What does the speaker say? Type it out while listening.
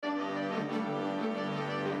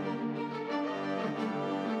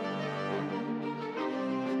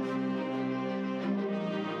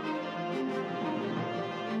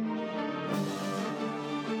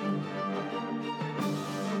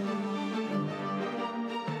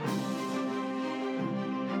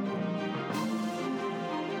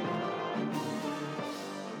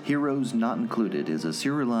Heroes Not Included is a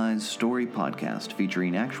serialized story podcast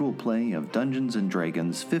featuring actual play of Dungeons &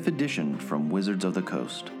 Dragons 5th edition from Wizards of the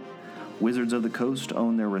Coast. Wizards of the Coast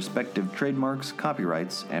own their respective trademarks,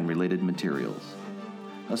 copyrights, and related materials.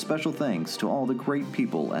 A special thanks to all the great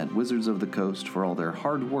people at Wizards of the Coast for all their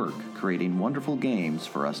hard work creating wonderful games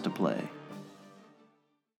for us to play.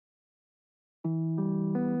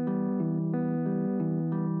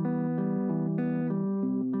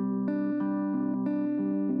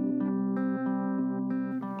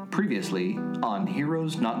 Previously on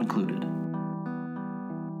Heroes Not Included.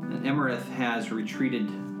 Emerith has retreated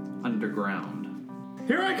underground.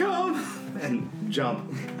 Here I come! And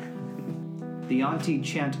jump. The Auntie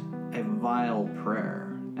chant a vile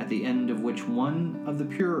prayer, at the end of which one of the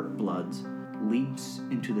pure bloods leaps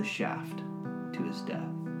into the shaft to his death.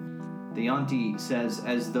 The Auntie says,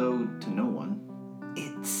 as though to no one,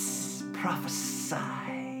 "It's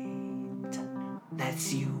prophesied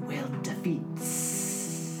that you will defeat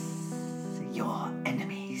your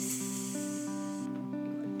enemies."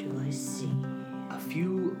 What do I see? a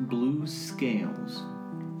few blue scales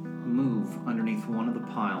move underneath one of the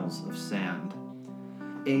piles of sand.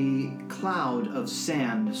 A cloud of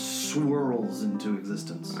sand swirls into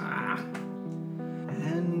existence.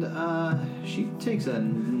 And she takes a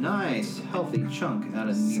nice, healthy chunk out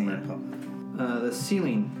of Nima. The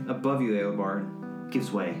ceiling above you, Eobard,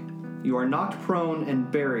 gives way. You are knocked prone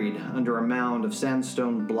and buried under a mound of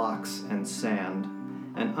sandstone blocks and sand,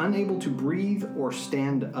 and unable to breathe or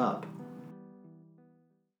stand up.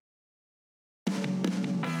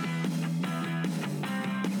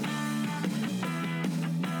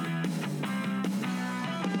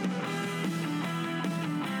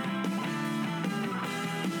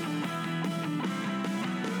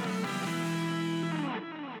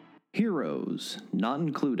 Heroes Not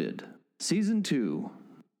Included, Season 2.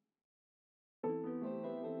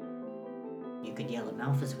 You could yell at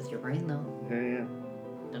Malphus with your brain, though. Yeah.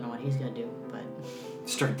 Don't know what he's gonna do, but...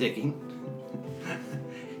 Start digging.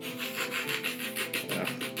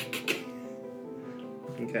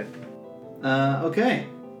 Okay. Okay.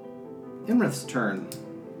 Imrith's turn.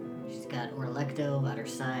 She's got Orlecto at her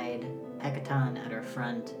side, Hecaton at her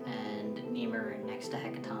front, and Nemur next to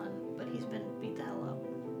Hecaton, but he's been beat the hell up.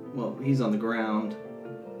 Well, he's on the ground,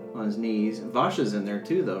 on his knees. Vasha's in there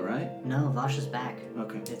too, though, right? No, Vasha's back.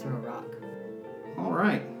 Okay. They threw a rock. All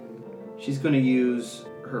right. She's going to use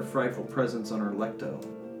her frightful presence on Orlecto.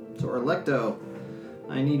 So, Orlecto,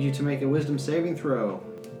 I need you to make a wisdom saving throw.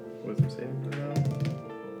 Wisdom saving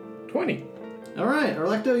throw. 20. All right,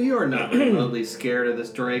 Orlecto, you are not remotely scared of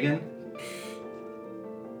this dragon.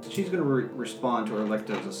 She's going to respond to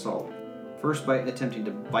Orlecto's assault. First by attempting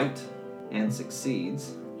to bite, and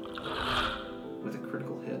succeeds with a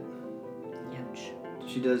critical hit. Ouch.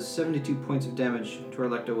 She does 72 points of damage to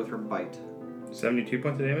Orlecto with her bite. 72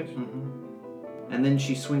 points of damage? Mm-hmm. And then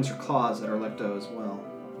she swings her claws at Orlecto as well.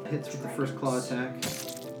 Hits with the first claw attack.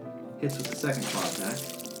 Hits with the second claw attack.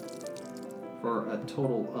 For a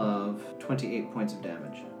total of 28 points of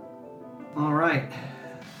damage. Alright.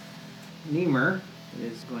 Nemur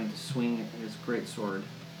is going to swing his greatsword.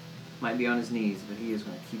 Might be on his knees, but he is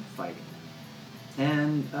going to keep fighting.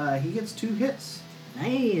 And he gets 2 hits.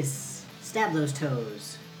 Nice! Stab those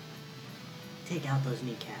toes. Take out those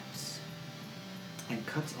kneecaps. And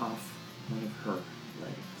cuts off one of her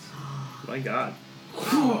legs. My god.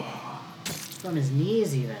 From his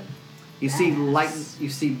knees, even. You see Badass. You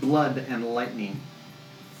see blood and lightning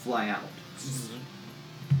fly out.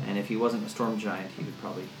 And if he wasn't a storm giant, he would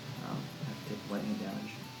probably have to take lightning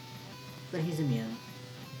damage. But he's immune.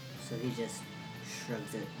 So he just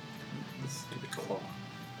shrugs it. This stupid claw.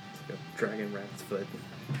 It's like a dragon rat's foot.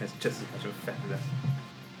 It has just as much effect as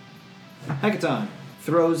that. Hecaton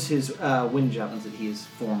throws his wind javelins that he has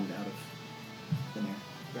formed out of thin air.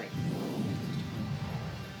 Right.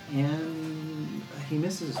 And he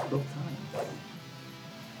misses both times.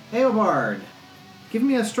 Eobard, give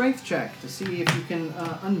me a strength check to see if you can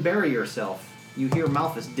unbury yourself. You hear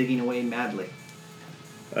Malphus digging away madly.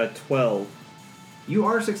 12. You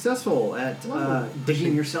are successful at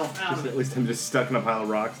digging yourself out of At it. least I'm just stuck in a pile of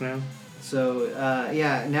rocks now. So,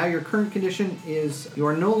 now your current condition is you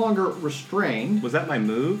are no longer restrained. Was that my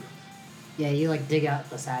move? Yeah, you like dig out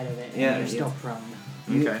the side of it and Yeah, you're yeah. still prone.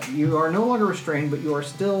 Okay. You are no longer restrained, but you are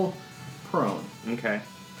still prone. Okay.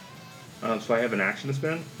 So I have an action to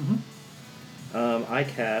spend? Mm-hmm. I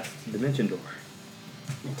cast Dimension Door.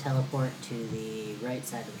 And teleport to the right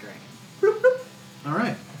side of the dragon. All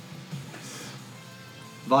right.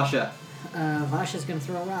 Vasha. Vasha's gonna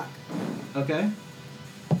throw a rock. Okay.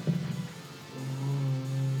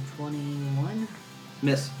 21?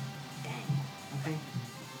 Miss. Dang. Okay.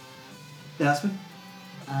 Aspen?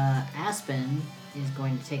 Aspen is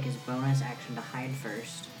going to take his bonus action to hide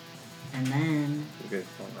first. And then You guys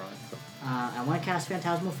don't wrong. So. I want to cast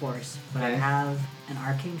Phantasmal Force, but I Okay. have an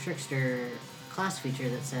Arcane Trickster class feature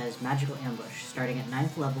that says Magical Ambush. Starting at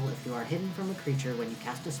 9th level, if you are hidden from a creature when you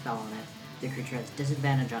cast a spell on it, the creature has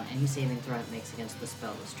disadvantage on any saving throw it makes against the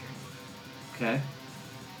spell this turn. Okay.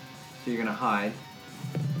 So you're going to hide.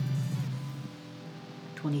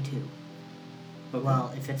 22. Okay.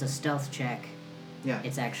 Well, if it's a stealth check, Yeah.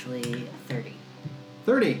 it's actually 30.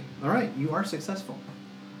 30. All right. You are successful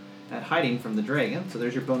at hiding from the dragon. So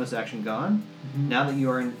there's your bonus action gone. Mhm. Now that you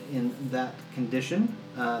are in that condition,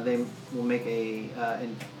 they will make a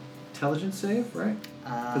intelligence save, right?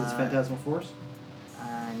 Because it's Phantasmal Force.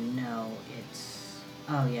 No, it's...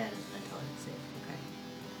 Oh, yeah, it is an intelligence save. Okay.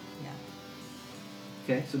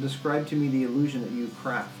 Yeah. Okay. So describe to me the illusion that you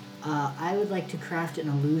craft. I would like to craft an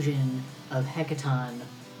illusion of Hecaton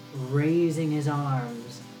raising his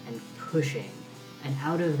arms and pushing. And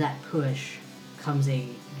out of that push comes a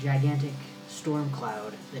gigantic storm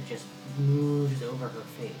cloud that just moves over her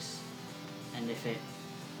face. And if it,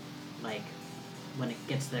 like, when it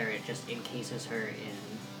gets there, it just encases her in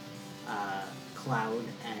cloud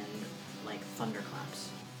and, like, thunderclaps,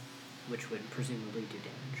 which would presumably do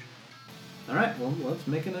damage. All right. Well, let's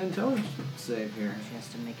make an intelligence save here. She has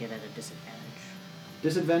to make it at a disadvantage.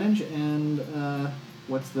 Disadvantage and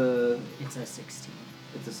what's the? It's a 16.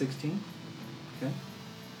 It's a 16. Okay.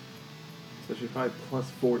 So she's probably plus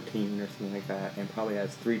 14 or something like that, and probably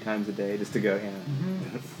has 3 times a day just to go,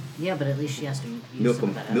 Yeah, but at least she has to use milk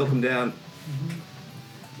some them, of that milk out. them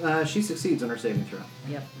down. She succeeds on her saving throw.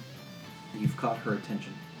 Yep. You've caught her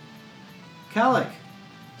attention. Kalik.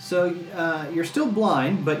 So you're still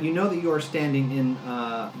blind, but you know that you are standing in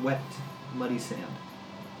wet, muddy sand.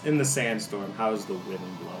 In the sandstorm, how's the wind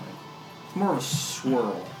blowing? It's more of a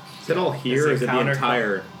swirl. Is it all here, Is or it is it the counter-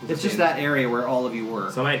 entire? It's just that area where all of you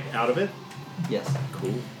were. So am I out of it? Yes.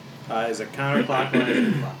 Cool. Is it counterclockwise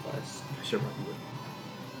or clockwise? I should probably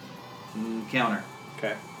would. Counter.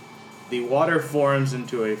 Okay. The water forms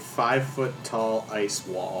into a 5-foot tall ice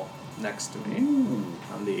wall next to me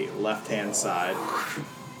on the left-hand side,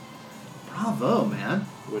 Bravo, man.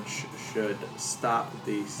 which should stop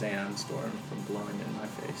the sandstorm from blowing in my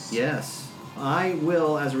face. Yes. I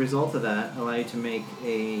will, as a result of that, allow you to make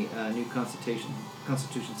a new Constitution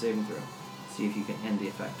saving throw. See if you can end the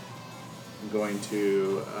effect. I'm going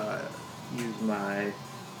to use my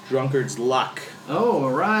drunkard's luck Oh,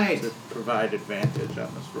 all right. to provide advantage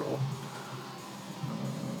on this roll.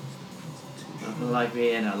 Nothing like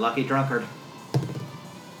being a lucky drunkard.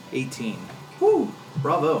 18. Woo!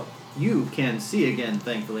 Bravo. You can see again,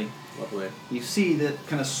 thankfully. Lovely. You see that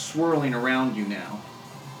kind of swirling around you now.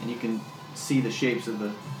 And you can see the shapes of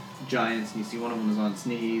the giants, and you see one of them is on its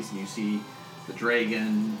knees, and you see the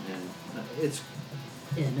dragon, and it's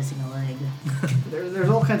Is missing a leg. there's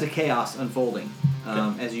all kinds of chaos unfolding,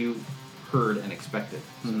 as you heard and expected.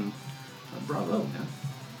 So, bravo,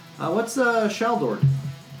 man. What's Shaldord?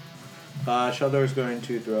 Sheldor's going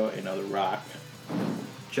to throw another rock.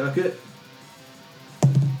 Chuck it.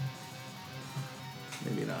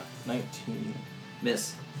 Maybe not. 19.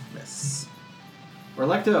 Miss. Miss.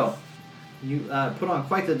 Orlecto, you put on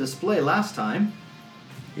quite the display last time.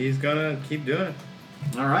 He's gonna keep doing it.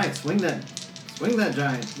 All right, swing that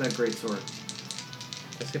giant, that great sword.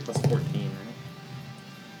 I say plus 14,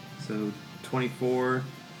 right? So 24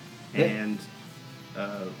 Hit. and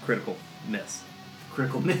critical miss.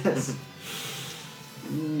 Critical miss.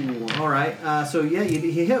 Ooh, all right. So yeah,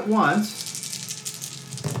 he hit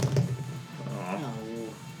once. Aw, Oh.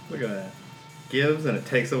 look at that. Gives and it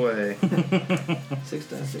takes away. 6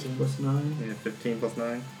 times 6 plus 9. Yeah, 15 plus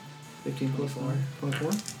 9. 15 plus 4.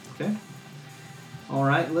 24. Okay. All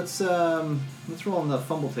right. Let's roll on the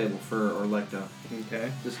fumble table for Orlecto, Okay.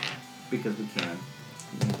 just because we can.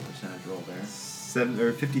 Give me a percentage roll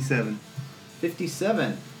there. 57.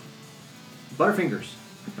 57. Butterfingers.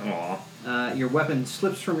 Aw. Your weapon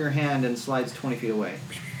slips from your hand and slides 20 feet away.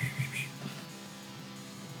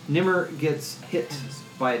 Nimmer gets hit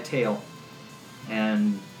by a tail,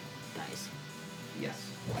 and Dies.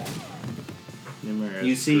 yes, Nimmer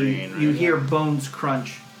you is see, green, right? you hear bones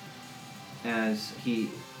crunch as he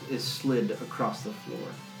is slid across the floor.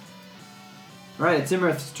 All right, it's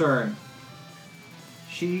Imrith's turn.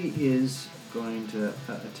 She is going to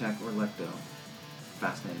attack Orlecto.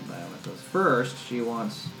 Fascinated by Orlecto's. First, she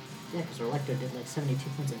wants Yeah, because Orlecto did like 72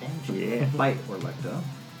 points of damage. Yeah. bite Orlecto,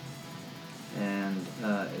 and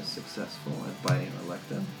is successful at biting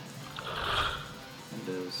Orlecto, and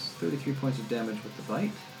does 33 points of damage with the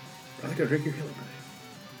bite. I gotta drink your healing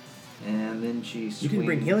potion. And then she swings. You didn't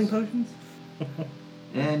bring healing potions?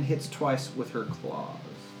 And hits twice with her claws.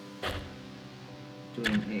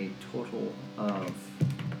 Doing a total of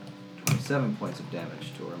 27 points of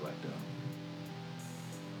damage to Electo.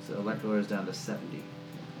 So Electo is down to 70.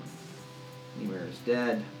 Ymir is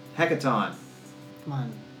dead. Hecaton. Come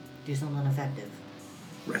on, do something effective.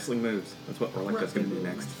 Wrestling moves. That's what Orlecto's going to do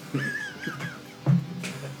next.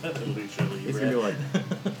 He's He's going to be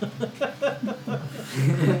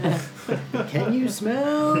like, Can you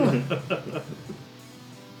smell?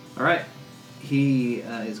 Alright. He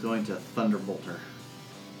is going to Thunderbolt her.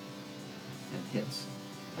 And hits.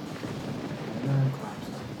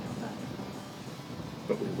 Collapses.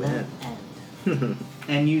 but we That win. end.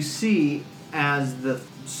 And you see as the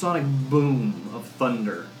sonic boom of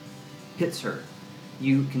thunder hits her,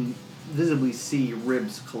 you can visibly see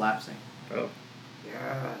ribs collapsing. Oh.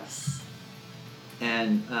 Yes.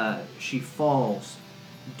 And she falls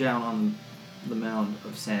down on the mound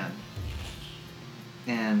of sand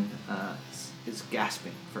and is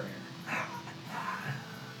gasping for air.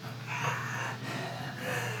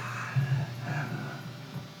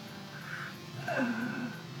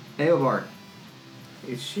 Eobard,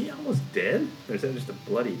 Is she almost dead? Or is that just a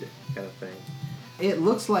bloodied kind of thing? it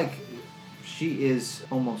looks like she is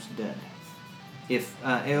almost dead. If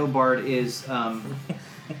Eobard is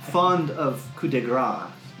fond of coup de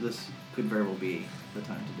grace, this could very well be the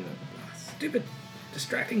time to do it. Stupid,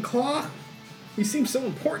 distracting claw. You seem so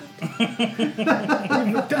important.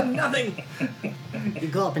 You've done nothing. You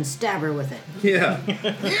go up and stab her with it. Yeah.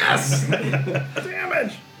 Yes.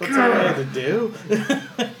 Damage. What's all I had to do?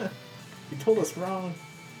 You told us wrong.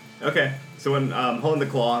 Okay, so when holding the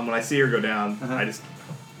claw, and when I see her go down, Uh-huh. I just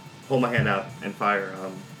hold my hand out and fire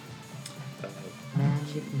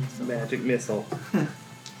Magic missile. magic missile.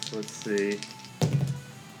 So let's see.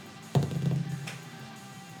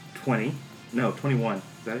 20. No, 21. Is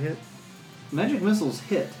that a hit? Magic missiles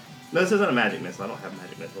hit. No, this isn't a magic missile. I don't have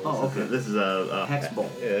magic missiles. Oh, okay. This is a Hex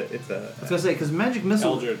bolt. It's I was gonna say because magic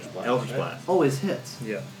missile Eldritch Blast. Eldritch right? Blast. always hits.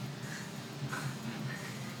 Yeah.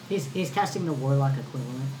 He's casting the warlock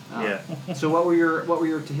equivalent. Yeah. So what were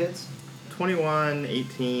your to hits? 21,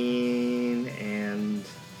 18, and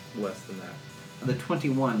less than that. The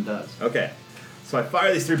 21 does. Okay. So I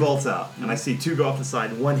fire these 3 bolts out, and I see 2 go off the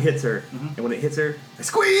side. One hits her, and when it hits her, I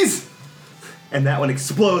squeeze! And that one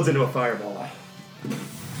explodes into a fireball.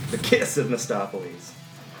 The kiss of Mistopheles.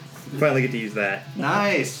 Finally get to use that.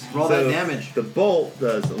 Nice. Roll So that damage. The bolt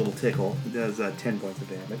does a little tickle. It does 10 points of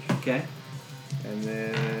damage. Okay. And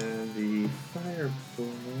then the fireball...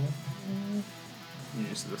 You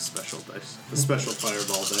use the special dice. The special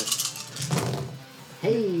fireball dice.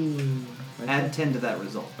 Hey. Add 10 to that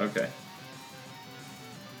result. Okay.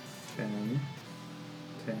 10.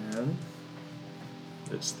 10.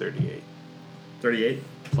 It's 38. 38.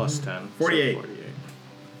 Plus 10. 48. So 48.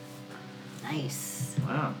 Nice.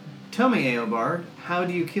 Wow. Tell me, Eobard, how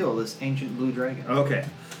do you kill this ancient blue dragon? Okay.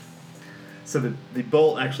 So the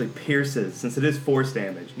bolt actually pierces, since it is force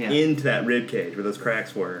damage, Yeah. into that rib cage where those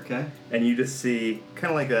cracks were. Okay. And you just see,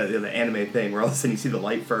 kind of like the anime thing, where all of a sudden you see the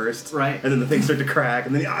light first. Right. And then the things start to crack,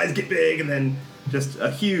 and then the eyes get big, and then just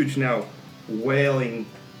a huge, now, wailing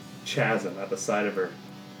chasm at the side of her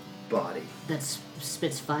body. That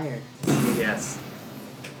spits fire. Yes.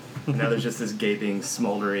 And now there's just this gaping,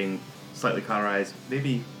 smoldering, slightly cauterized,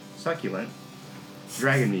 maybe succulent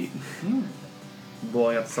dragon meat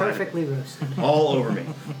blowing up the side of it. Perfectly roasted. All over me.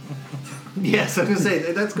 Yes, I was going to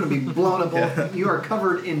say, that's going to be blown up. Yeah. You are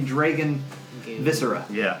covered in dragon viscera.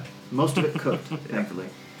 Yeah. Most of it cooked, thankfully.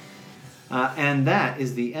 And that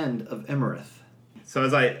is the end of Emerith. So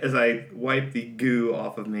as I wipe the goo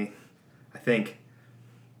off of me, I think,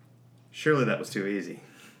 surely that was too easy.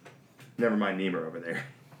 Never mind Nemur over there.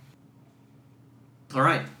 All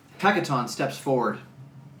right. Hackaton steps forward,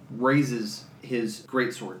 raises his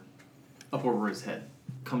greatsword up over his head,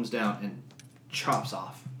 comes down and chops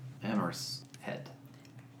off Emerith's head.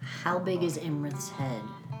 How big is Imrith's head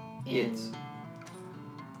It's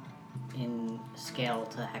in scale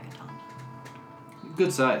to Hecaton?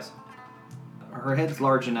 good size. Her head's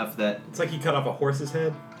large enough that, It's like you cut off a horse's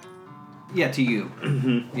head. yeah, to you.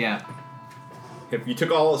 Yeah, If you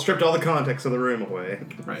stripped all the context of the room away.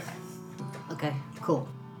 right. Okay, cool.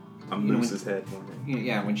 A You know, moose's head.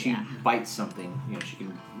 Yeah, when she Yeah. bites something, she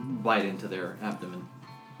can bite into their abdomen.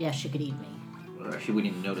 Yeah, she could eat me. She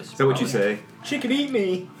wouldn't even notice. Is that what you probably. say? She could eat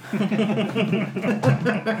me.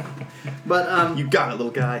 But You got it,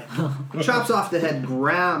 little guy. chops off the head,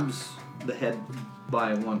 grabs the head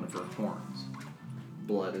by one of her horns.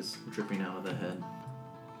 Blood is dripping out of the head.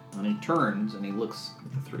 And he turns and he looks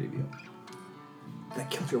at the 3 of you. That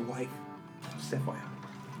killed your wife. Just FYI.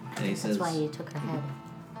 And he That's says, why you took her head.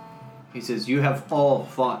 he says, "You have all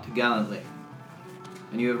fought gallantly,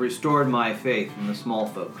 and you have restored my faith in the small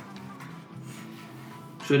folk.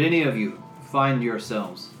 Should any of you find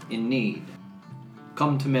yourselves in need,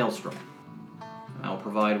 come to Maelstrom, and I will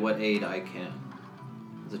provide what aid I can.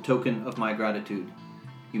 As a token of my gratitude,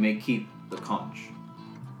 you may keep the conch."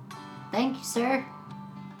 Thank you, sir.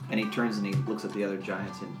 And he turns and he looks at the other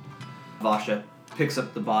giants, and Vasha picks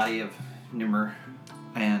up the body of Nimr,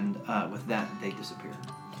 and with that, they disappear.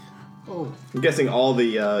 Oh, I'm guessing all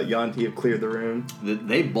the Yanti have cleared the room.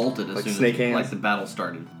 They bolted as Like soon snake as hands? like the battle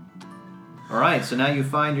started. All right, so now you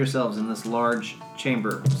find yourselves in this large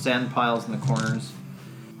chamber, sand piles in the corners,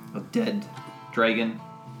 a dead dragon,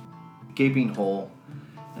 gaping hole,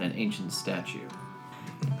 and an ancient statue.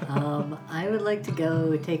 I would like to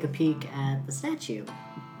go take a peek at the statue.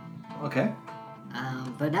 Okay.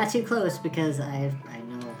 But not too close because I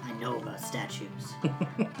know about statues.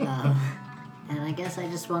 And I guess I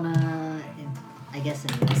just wanna,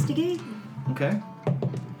 investigate. Okay.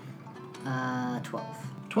 12.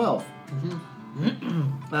 12.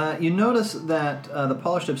 You notice that the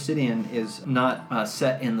polished obsidian is not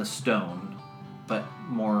set in the stone, but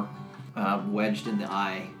more wedged in the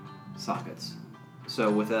eye sockets. So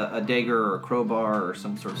with a dagger or a crowbar or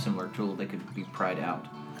some sort of similar tool, they could be pried out.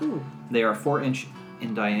 Ooh. They are 4 inch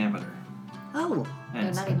in diameter. Oh, they're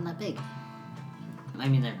And- not even that big. I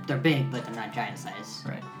mean, they're big, but they're not giant size.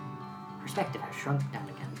 Right. Perspective has shrunk down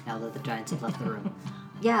again now that the giants have left the room.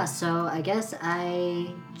 Yeah, so I guess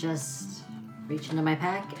I just reach into my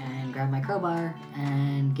pack and grab my crowbar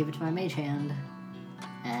and give it to my mage hand.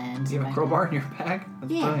 And You have a crowbar in your pack?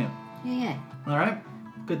 That's Yeah. brilliant. Yeah. All right.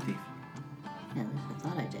 Good thief. Yeah, I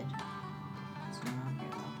thought I did. It's not on here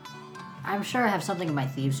though. I'm sure I have something in my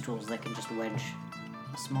thieves' tools that can just wedge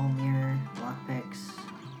a small mirror, lockpicks,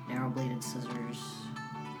 narrow bladed scissors.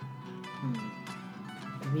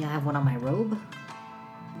 Maybe I have one on my robe?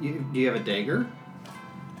 Do you have a dagger?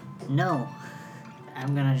 No.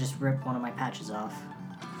 I'm gonna just rip one of my patches off.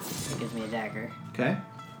 It gives me a dagger. Okay.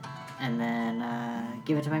 And then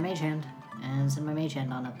give it to my mage hand and send my mage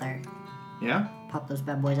hand on up there. Yeah? Pop those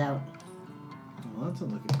bad boys out. Well, that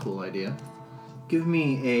sounds like a cool idea. Give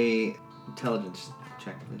me a intelligence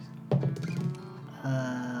check, please.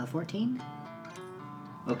 14?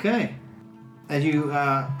 Okay. As you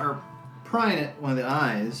are prying at one of the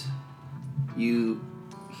eyes, you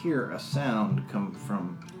hear a sound come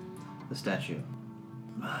from the statue.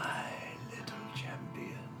 My little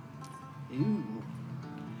champion. Ooh.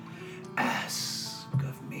 Ask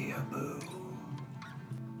of me a boon.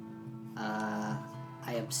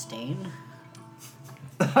 I abstain.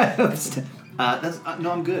 That's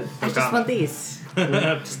no, I'm good. I just want these.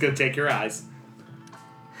 Just gonna take your eyes.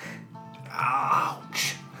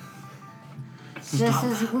 Ouch. This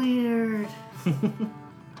is weird.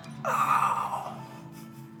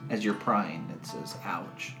 As you're prying, it says,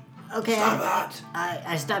 "Ouch." Okay, Stop that.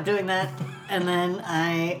 I stopped doing that, and then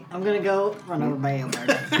I'm gonna go run over by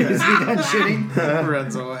Eobard. Is he done shitting?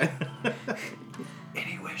 Runs away.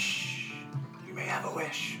 Any wish. You may have a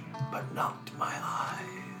wish, but not my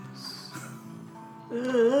eyes.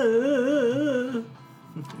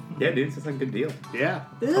 Yeah, dude, it's like a good deal. Yeah,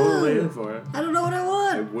 totally in for it. I don't know what I I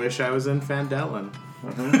want. wish I was in Phandelin.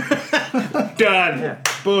 Done. Yeah.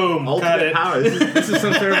 Boom. Cut Ultimate it. power. This is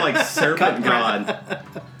some sort of like serpent god.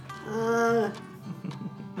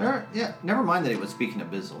 Yeah, never mind that he was speaking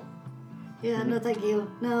abyssal. Yeah, no, thank you.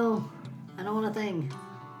 No, I don't want a thing.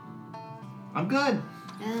 I'm good.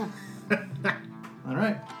 Yeah, All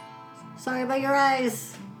right. sorry about your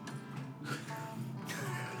eyes.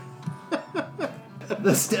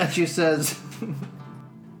 The statue says,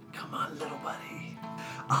 Come on, little buddy.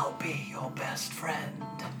 I'll be your best friend.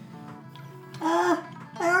 I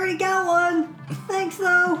already got one. Thanks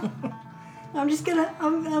though. I'm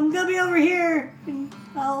gonna be over here, and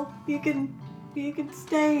you can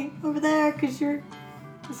stay over there because you're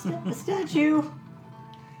a statue.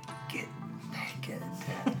 Get naked.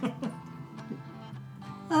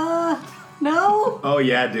 No. Oh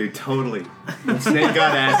yeah, dude, totally. When Snake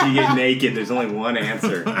God asks you to get naked, there's only one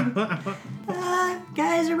answer.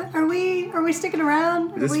 Guys, are we sticking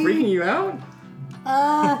around? Is this freaking you out?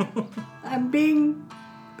 I'm being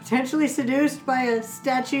potentially seduced by a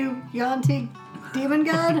statue Yanti demon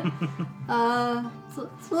god.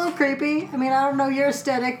 It's a little creepy. I mean, I don't know your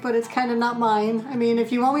aesthetic, but it's kind of not mine. I mean,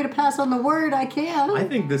 if you want me to pass on the word, I can. I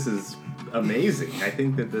think this is amazing. I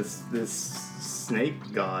think that this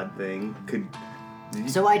snake god thing could.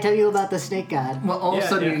 So I tell you about the snake god. well, all of Yeah,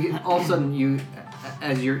 a sudden you,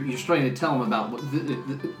 as you're starting to tell him about what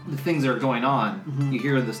the things that are going on, you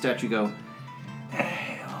hear the statue go,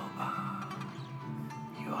 Hail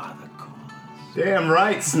Damn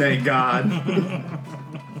right, Snake God.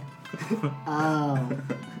 Oh.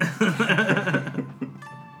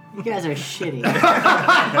 You guys are shitty.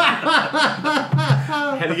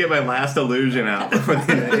 Had to get my last illusion out before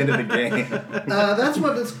the end of the game. That's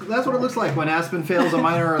what it looks like when Aspen fails a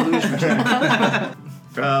minor illusion check.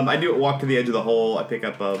 I do walk to the edge of the hole. I pick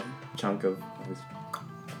up a chunk of.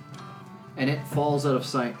 And it falls out of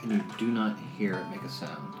sight, and you do not hear it make a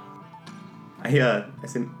sound. I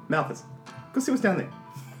say, Malthus, go see what's down there.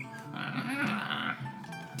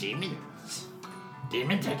 Demons.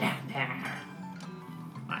 Demons are down there.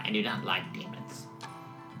 I do not like demons.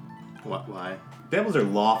 What? Why? Devils are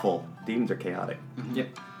lawful. Demons are chaotic.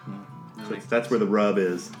 Yep. So that's where the rub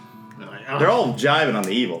is. Like, They're all jiving on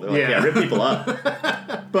the evil. They're like, Yeah. yeah, rip people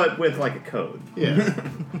up. But with like a code. Yeah.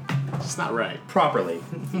 It's not right. Properly.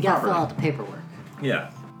 You gotta fill out the paperwork. Yeah.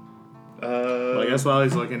 Well, I guess while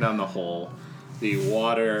he's looking down the hole, the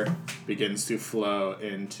water begins to flow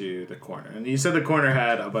into the corner. And you said the corner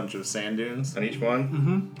had a bunch of sand dunes. On each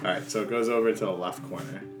one? All right, so it goes over to the left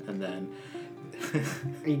corner, and then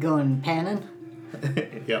Are you going panning?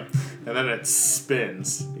 yep, and then it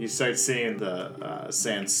spins. You start seeing the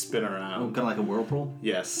sand spin Oh, around. kind of like a whirlpool?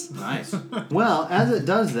 Yes. Nice. Well, as it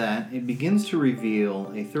does that, it begins to reveal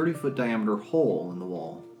a 30-foot diameter hole in the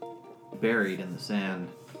wall, buried in the sand,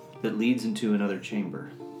 that leads into another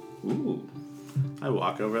chamber. Ooh. I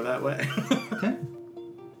walk over that way. Okay.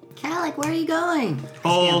 Calic, where are you going?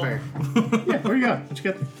 Hole. Scamper. Yeah, where you going? What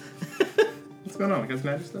you got there? What's going on? You guys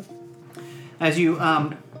magic stuff? As you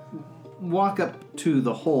walk up to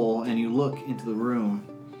the hole and you look into the room,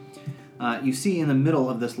 you see in the middle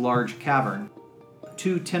of this large cavern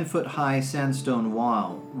 2 10-foot high sandstone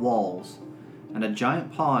walls, and a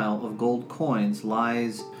giant pile of gold coins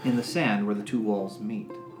lies in the sand where the 2 walls meet.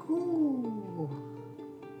 Ooh.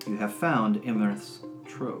 You have found Imirth's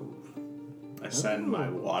trove. I send my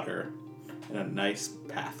water in a nice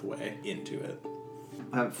pathway into it.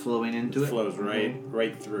 Have it flowing into It it. flows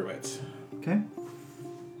right through it. Okay.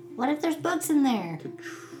 What if there's books in there?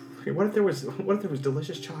 Okay, what if there was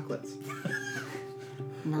delicious chocolates?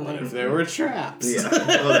 No, What if there were traps? Yeah.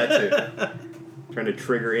 Oh, that too. Trying to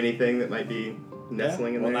trigger anything that might be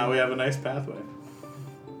nestling in Well, there. now we have a nice pathway.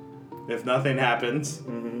 If nothing happens,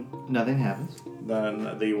 Nothing happens.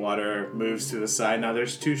 then the water moves to the side. Now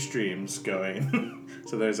there's 2 streams going.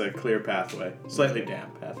 So there's a clear pathway. Slightly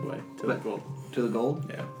damp pathway to the But- gold. To the gold.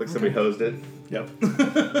 Yeah. Like somebody hosed it. Yep.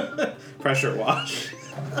 Pressure wash.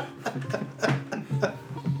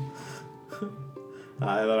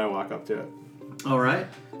 And then I walk up to it. All right.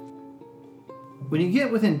 When you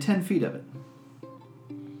get within 10 feet of it,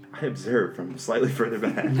 I observe from slightly further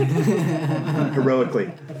back. Heroically.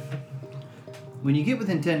 when you get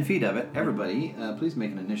within 10 feet of it, everybody, please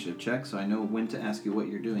make an initiative check so I know when to ask you what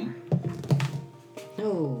you're doing.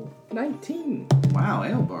 No. 19. Wow,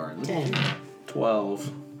 Aelbard. Look at 10. you.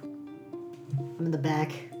 12. I'm in the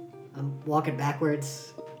back. I'm walking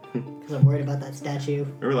backwards because I'm worried about that statue.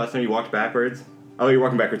 Remember last time you walked backwards? Oh, you're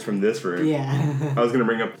walking backwards from this room. Yeah. I was gonna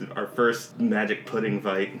bring up our first magic pudding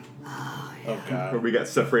fight Oh, where God. we got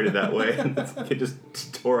separated that way and it just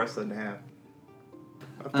tore us in half.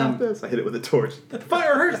 I've got this. I hit it with a torch.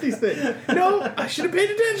 Fire hurts these things. No, I should have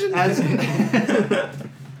paid attention.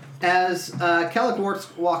 As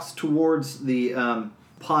Calic walks towards the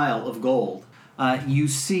pile of gold, you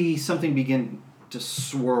see something begin to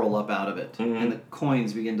swirl up out of it, and the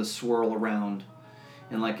coins begin to swirl around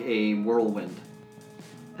in like a whirlwind.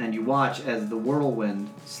 And you watch as the whirlwind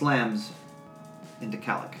slams into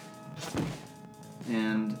Calic.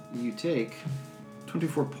 And you take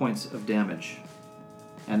 24 points of damage.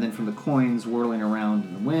 And then from the coins whirling around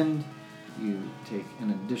in the wind, you take an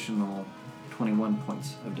additional 21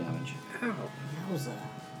 points of damage. Yowza.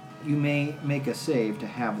 You may make a save to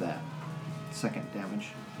have that second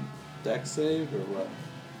damage. Deck save or what?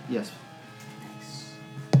 Yes. Nice.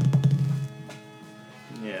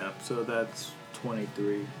 Yeah, so that's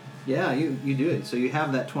 23. Yeah, you do it. So you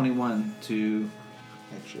have that 21 to...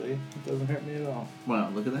 Actually, it doesn't hurt me at all. Wow,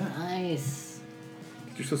 look at that. Nice.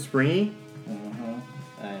 You're so springy.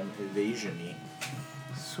 I'm evasion-y.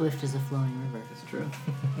 Swift as a flowing river. That's true.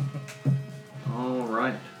 All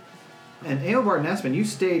right. And Aelbard and Aspen, you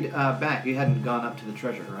stayed back. You hadn't gone up to the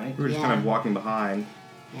treasure, right? We were just Yeah. kind of walking behind.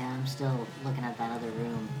 Yeah, I'm still looking at that other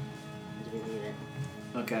room as we leave it.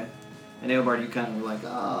 Okay. And Aelbard, you kind of were like,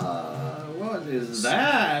 what is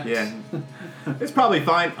that? Yeah. It's probably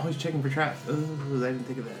fine. Oh, he's checking for traps. Oh, I didn't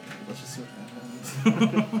think of that. Let's just see what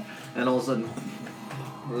happens. And all of a sudden,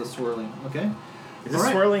 the swirling. Okay. Is this All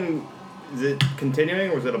right. swirling, is it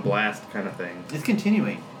continuing or is it a blast kind of thing? It's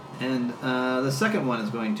continuing. And the second one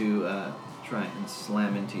is going to try and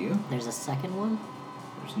slam into you. There's a second one?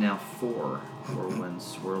 There's now 4 whirlwinds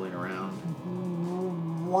swirling around.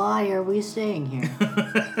 Why are we staying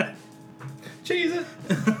here? Cheese it.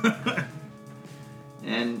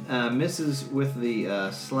 And misses with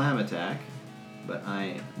the slam attack, but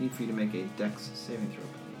I need for you to make a dex saving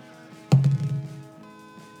throw,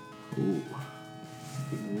 please. Ooh.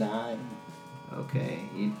 9. Okay,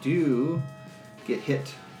 you do get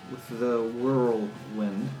hit with the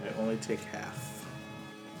whirlwind. I only take half.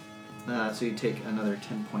 So you take another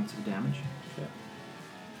 10 points of damage. Okay.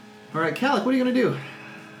 All right, Calic, what are you going to do?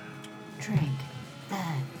 Drink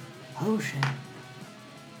that potion.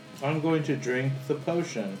 I'm going to drink the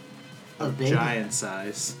potion. A Of big- giant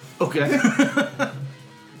size. Okay.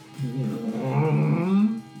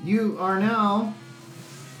 You are now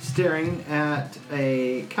staring at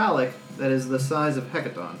a Calic that is the size of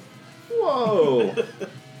Hecaton. Whoa.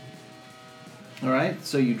 All right,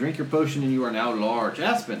 so you drink your potion and you are now large.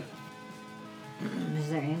 Aspen, Is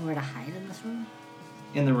there anywhere to hide in this room?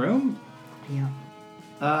 in the room? Yeah.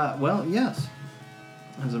 Well, yes.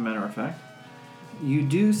 As a matter of fact, you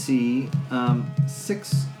do see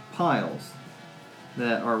 6 piles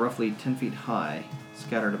that are roughly 10 feet high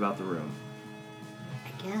scattered about the room. I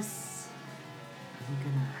guess I'm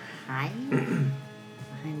gonna hide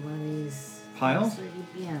behind one of these Piles? things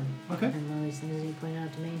that you- yeah. Okay. Behind one of these things that you pointed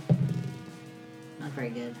out to me. Not very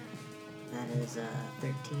good. That is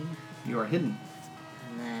 13. You are hidden.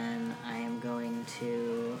 And then I am going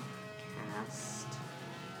to cast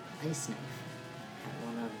Ice Knife at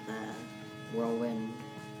one of the whirlwind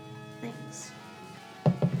things.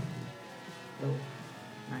 Oh,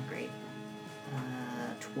 not great.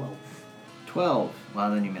 12. 12.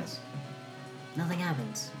 Well, then you miss. Nothing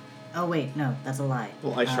happens. Oh wait, no, that's a lie.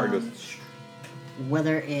 Well, ice shard goes.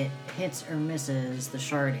 Whether it hits or misses, the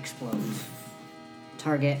shard explodes.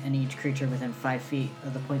 Target and each creature within 5 feet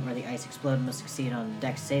of the point where the ice exploded must succeed on a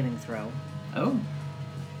dex saving throw. Oh.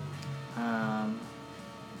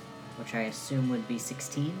 Which I assume would be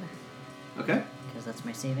 16, Okay. because that's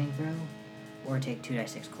my saving throw. Or take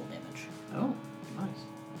 2d6 cold damage. Oh, nice.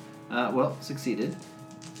 Well, succeeded.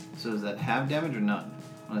 So does that have damage or none?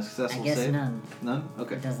 On a successful I guess save? none. None?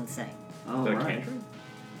 Okay. It doesn't say. All Is that a right. cantrip?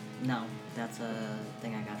 No, that's a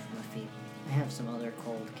thing I got from a feat. I have some other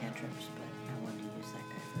cold cantrips, but I wanted to use that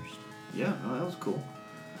guy first. Yeah, oh, that was cool.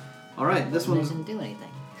 All right, this It one's doesn't do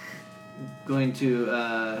anything. going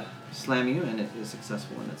to slam you, and it is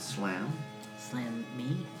successful in its slam. Slam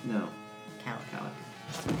me? No, Calic. Calic.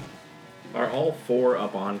 Are all 4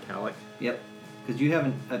 up on Calic? Yep, because you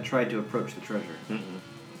haven't tried to approach the treasure, Mm-mm.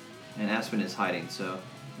 and Aspen is hiding. So,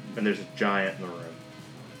 And there's a giant in the room.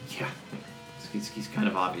 yeah, he's kind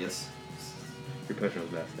of obvious. Your potion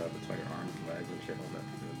was messed up. It's like your arms and legs and shit on that.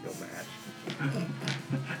 Don't match.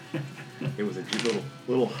 It was a cute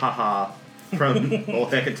little haha from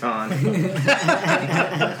old Hecaton.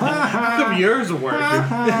 How come yours work?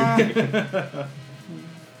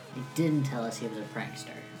 He didn't tell us he was a prankster.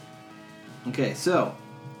 Okay, so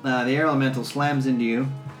the air elemental slams into you,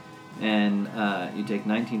 and you take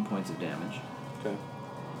 19 points of damage. Okay.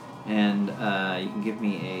 And you can give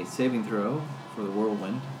me a saving throw for the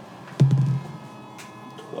whirlwind.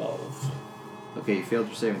 12. Okay, you failed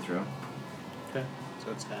your saving throw. Okay.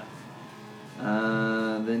 So it's half.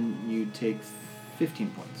 Then you take 15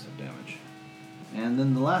 points of damage. And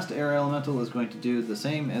then the last air elemental is going to do the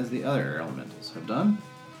same as the other air elementals have done.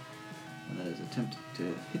 And that is attempt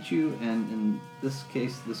to hit you, and in this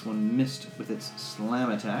case, this one missed with its slam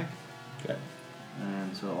attack. Okay.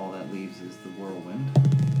 And so all that leaves is the whirlwind.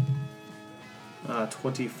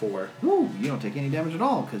 24. Woo! You don't take any damage at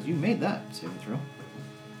all, because you made that saving throw.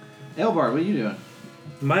 Elbard, what are you doing?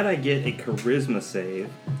 Might I get a charisma save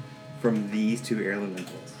from these 2 air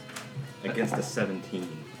elementals against a 17?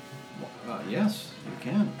 Yes, you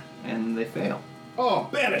can. And they fail. Oh,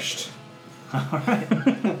 banished! Alright.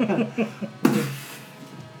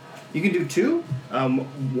 You can do 2?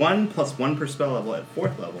 1 plus 1 per spell level at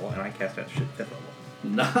 4th level, and I cast at 5th level.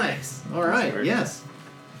 Nice. Alright, Sorry. yes.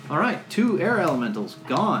 Alright, 2 air elementals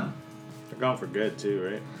gone. They're gone for good,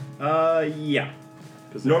 too, right? Yeah.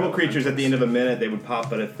 'Cause Normal they're creatures at the end elementals. of a minute, they would pop,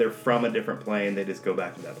 but if they're from a different plane, they just go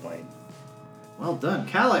back to that plane. Well done.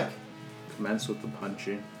 Calic. Commence with the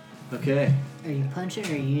punching. Okay. Are you punching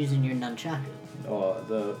or are you using your nunchaku?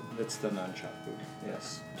 Oh, it's the nunchaku.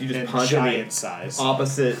 Yes. Do you just And punch in giant the size.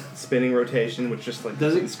 opposite spinning rotation, which just like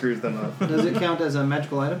Does it- screws them up? Does it count as a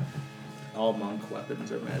magical item? All monk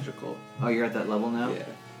weapons are magical. Oh, you're at that level now? Yeah.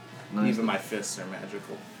 Nice. Even my fists are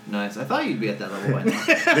magical. Nice. I thought you'd be at that level by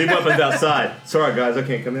now. Leave weapons outside. Sorry, guys, I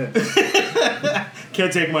can't come in.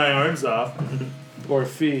 Can't take my arms off. Or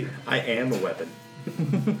feet. I am a weapon.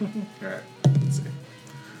 Alright, let's see.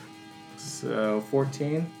 So,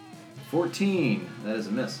 14. 14. That is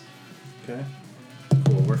a miss. Okay.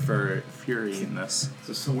 Cool, we're for Fury in this.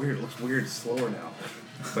 This is so weird. It looks weird slower now.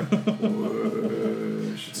 It's like,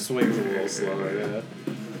 Swings a little slower,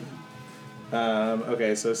 yeah.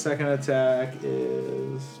 Okay, so second attack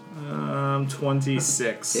is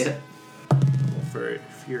 26. Hit. We'll for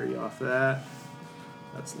Fury off that.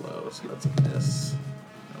 That's low, so that's a miss.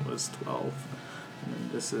 That was 12. And then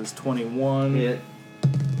this is 21. Hit.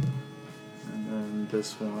 And then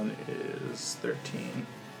this one is 13.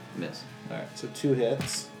 Miss. Alright, so 2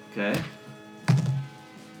 hits. Okay.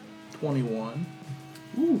 21.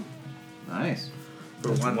 Ooh. Nice. For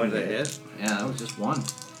That's one one to hit. hit. Yeah, that was just one.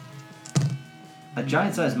 A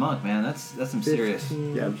giant-sized monk, man. That's some serious.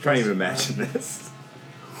 yeah, I'm trying to even imagine this.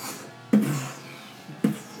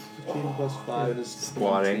 15 plus 5 is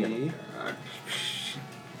Squatting. 20.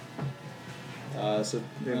 So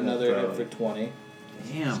Yeah, another hit that's, for 20.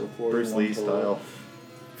 Damn. So 41 Bruce Lee total. style.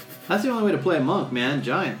 That's the only way to play a monk, man.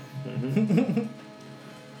 Giant.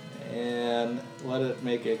 And let it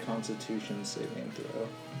make a Constitution saving throw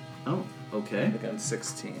Oh, okay. against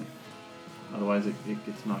 16. Otherwise, it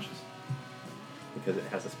gets nauseous. Because it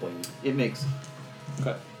has a spleen. It makes.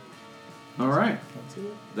 Okay. All right.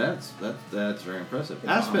 That's it. That's very impressive. It's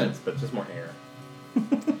Aspen. almonds, but just more hair.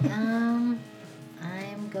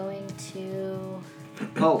 I'm going to.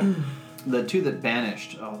 Oh, the two that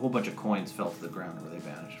banished, a whole bunch of coins fell to the ground where they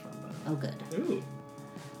banished from. Oh, good. Ooh.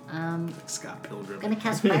 Scott Pilgrim. Gonna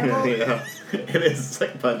cast Firebolt. yeah. It is. It's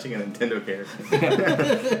like punching a Nintendo character.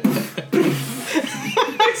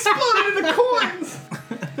 Exploded into coins!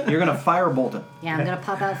 You're gonna firebolt it. Yeah, I'm gonna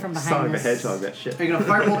pop out from behind Sonic the this. Hedgehog, that shit. Are you gonna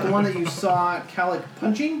firebolt the one that you saw Calic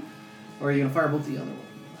punching, or are you gonna firebolt the other one?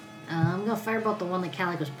 I'm gonna firebolt the one that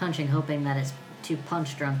Calic was punching, hoping that it's too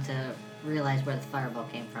punch drunk to realize where the fireball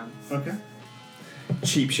came from. Okay.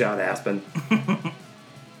 Cheap shot, Aspen.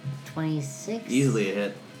 26. Easily a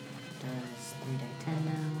hit. Does 3d10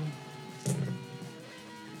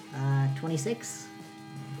 now. 26.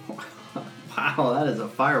 Wow, that is a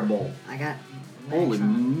firebolt. I got. Holy max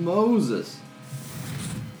on. Moses.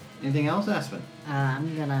 Anything else, Aspen?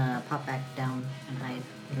 I'm gonna pop back down and hide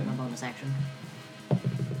with my bonus action.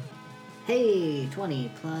 Hey,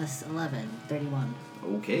 20 plus 11, 31.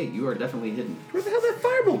 Okay, you are definitely hidden. Where the hell did that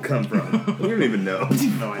firebolt come from? You don't even know.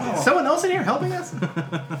 No idea. Someone else in here helping us?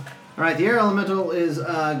 Alright, the air elemental is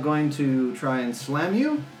going to try and slam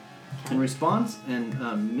you in response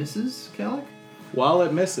and misses Calic. While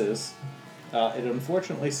it misses, it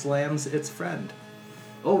unfortunately slams its friend.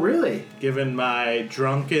 Oh, really? Given my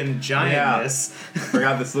drunken giantness,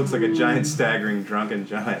 Forgot this looks like a giant staggering drunken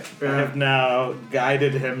giant. I have now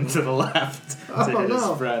guided him to the left Oh, to his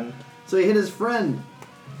no. friend. So he hit his friend.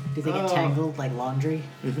 Do they get Oh. tangled like laundry?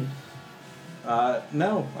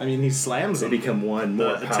 No, I mean he slams They him. become one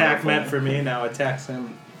more The attack powerful. meant for me now attacks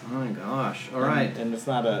him. Oh my gosh. Alright. and it's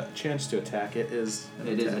not a chance to attack. It is. An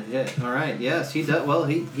It is a attack. hit. Alright, yes, he does. Well,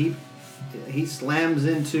 he slams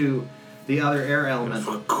into the other air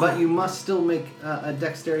elemental. But you must still make a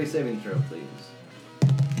dexterity saving throw, please.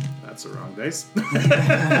 That's the wrong dice.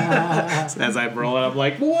 As I roll it, I'm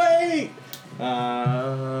like, wait.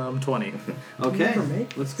 20. Okay,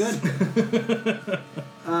 looks good. The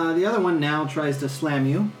other one now tries to slam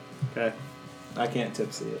you. Okay. I can't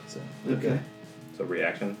tipsy it, so. Okay. So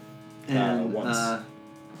reaction. And Once.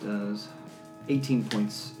 does 18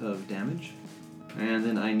 points of damage. And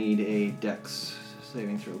then I need a dex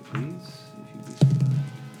saving throw, please. If you'd be so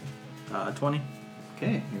kind. 20.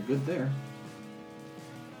 Okay, you're good there.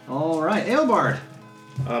 All right, Aelbard.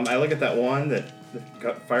 I look at that one that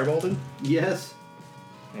got firebolted, Yes.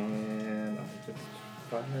 and I just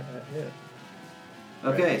fire at it.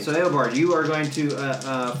 Okay, so Aelbard, you are going to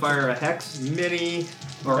fire a hex Mini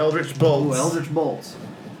or Eldritch Bolts. Ooh, Eldritch bolts.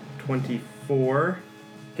 24.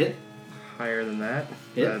 Hit, Higher than that.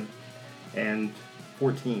 Hit. And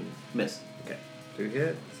 14. miss. Okay. 2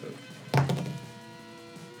 hit, so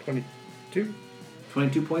 22.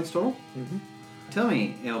 22 points total. Mm-hmm. Tell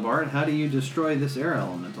me, Aelbard, how do you destroy this air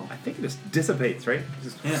elemental? I think it just dissipates, right?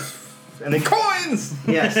 Just Yeah. And then coins!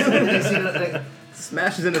 Yes. You see the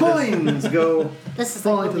Smashes into coins go. This is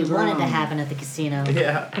Falling like what to we the wanted to ground. happen at the casino. this.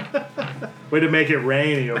 Yeah. Way to make it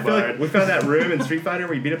rain, I feel like Eobard. we found that room in Street Fighter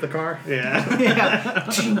where you beat up the car. Yeah. Yeah.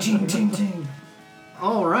 Ching, ching, ching, ching.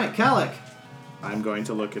 All right, Calic. I'm going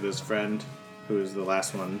to look at his friend, who is the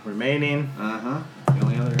last one remaining. Uh-huh. The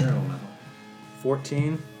only other air elemental.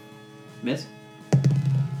 14. Miss. Oh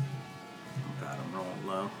god, I'm rolling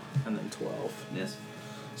low. And then 12. Miss.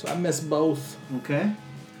 So I missed both. Okay.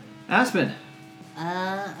 Aspen.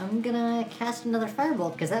 I'm gonna cast another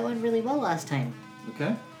firebolt because that went really well last time.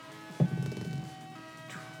 Okay.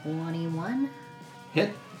 21.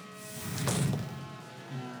 Hit.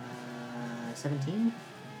 17.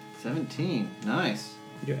 17. Nice.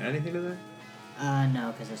 You do anything to that?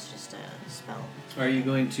 No, because it's just a spell. Are you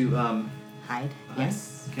going to Hide? hide?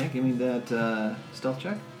 Yes. Okay, give me that stealth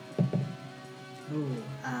check. Ooh,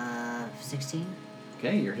 16.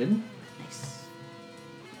 Okay, you're hidden. Nice.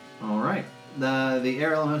 All right. The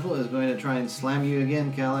air elemental is going to try and slam you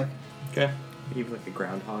again, Calic. Okay. Even like a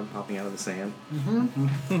groundhog popping out of the sand.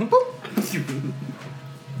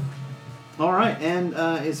 All right, and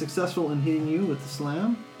is successful in hitting you with the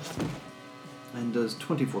slam, and does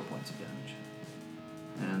 24 points of damage.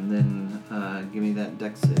 And then give me that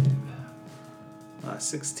dex save.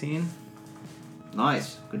 16.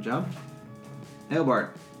 Nice, good job. Aelbart.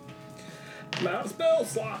 Mouse spell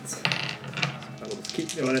slots. I will just keep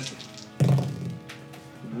doing it.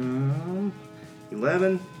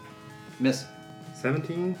 11, Miss.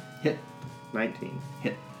 17, Hit. 19.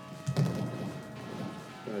 Hit.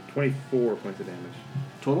 24 points of damage.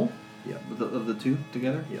 Total? Yep. Of the two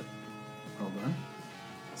together? Yep. Well done.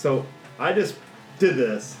 So I just did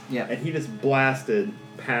this, Yeah. and he just blasted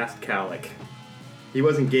past Calic. He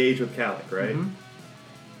was engaged with Calic, right? Mhm.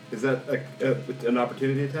 Is that an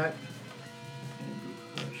opportunity attack?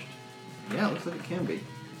 Yeah, it looks like it can be.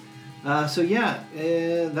 So yeah,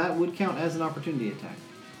 that would count as an opportunity attack.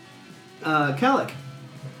 Calic,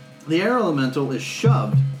 the air elemental is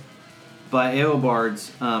shoved by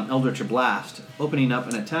Eobard's Eldritch Blast, opening up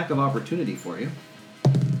an attack of opportunity for you.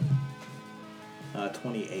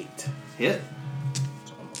 28. Hit.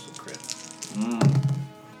 It's almost a crit.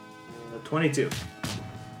 22. 22.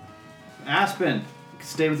 Aspen,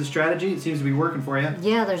 stay with the strategy. It seems to be working for you.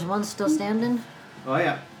 Yeah, there's one still standing. Oh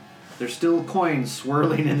yeah, there's still coins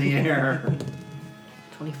swirling in the air.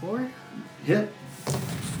 24. Hit. Plus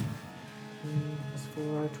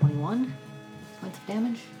 4, 21 points of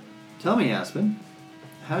damage. Tell me, Aspen,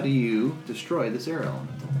 how do you destroy this air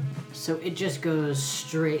elemental? So it just goes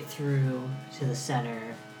straight through to the center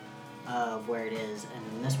of where it is, and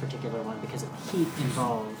in this particular one, because of the heat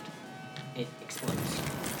involved, it explodes.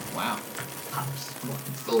 Wow. Pops.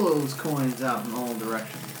 Blows coins out in all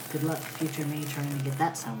directions. Good luck, future me, trying to get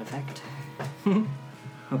that sound effect.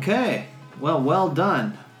 Okay, well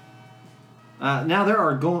done. Now there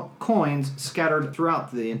are coins scattered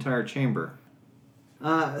throughout the entire chamber.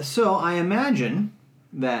 So I imagine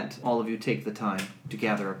that all of you take the time to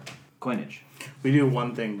gather up coinage. We do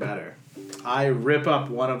one thing better. I rip up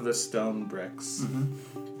one of the stone bricks,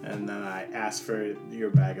 and then I ask for your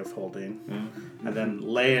bag of holding, and then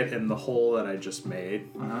lay it in the hole that I just made,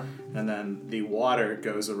 and then the water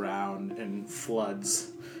goes around and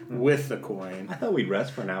floods with the coin. I thought we'd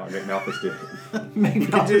rest for an hour and make Malthus do it. You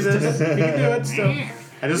can do this. You can do it still.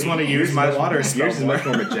 I just want to use my water spell. Yours is much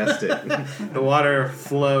more majestic. The water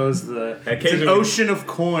flows it's an Occasionally- ocean of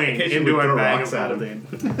coin occasionally into we our throw bag rocks of at holding.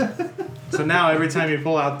 So now every time you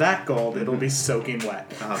pull out that gold, it'll be soaking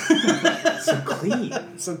wet. So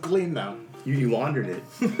clean. So clean though. You laundered it.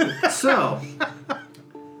 So,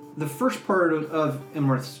 the first part of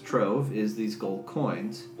Imrith's Trove is these gold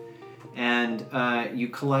coins, and you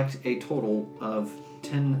collect a total of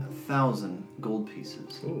 10,000 gold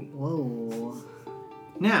pieces. Whoa.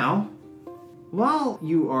 Now, while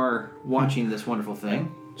you are watching this wonderful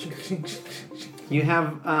thing, you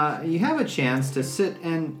have a chance to sit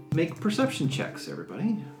and make perception checks,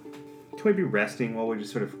 everybody. Can we be resting while we're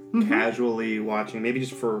just sort of casually watching? Maybe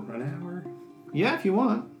just for an hour? Yeah, if you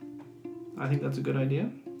want. I think that's a good idea.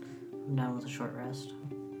 I'm down with a short rest.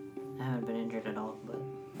 I haven't been injured at all, but...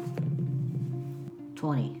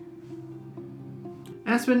 20.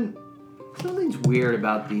 Aspen, something's weird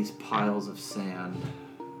about these piles of sand.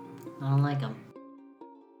 I don't like them.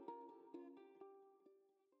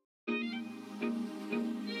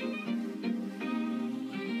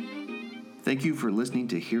 Thank you for listening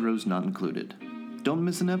to Heroes Not Included. Don't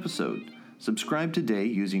miss an episode. Subscribe today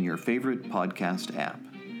using your favorite podcast app.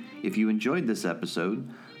 If you enjoyed this episode,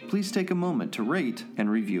 please take a moment to rate and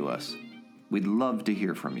review us. We'd love to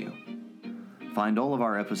hear from you. Find all of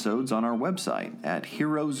our episodes on our website at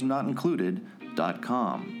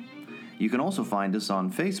heroesnotincluded.com. You can also find us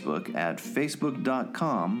on Facebook at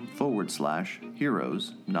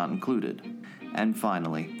facebook.com/Heroes Not Included. And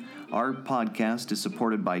finally, our podcast is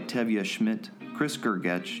supported by Tevye Schmidt, Chris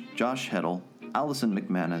Gergetch, Josh Heddle, Allison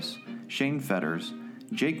McManus, Shane Fetters,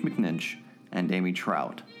 Jake McNinch, and Amy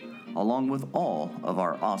Trout, along with all of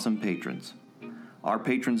our awesome patrons. Our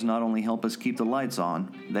patrons not only help us keep the lights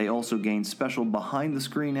on, they also gain special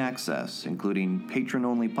behind-the-screen access, including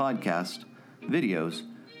patron-only podcasts, videos,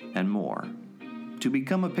 and more. To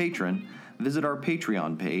become a patron, visit our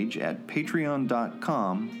Patreon page at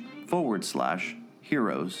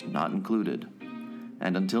patreon.com/heroes not included.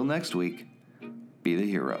 And until next week, be the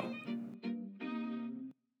hero.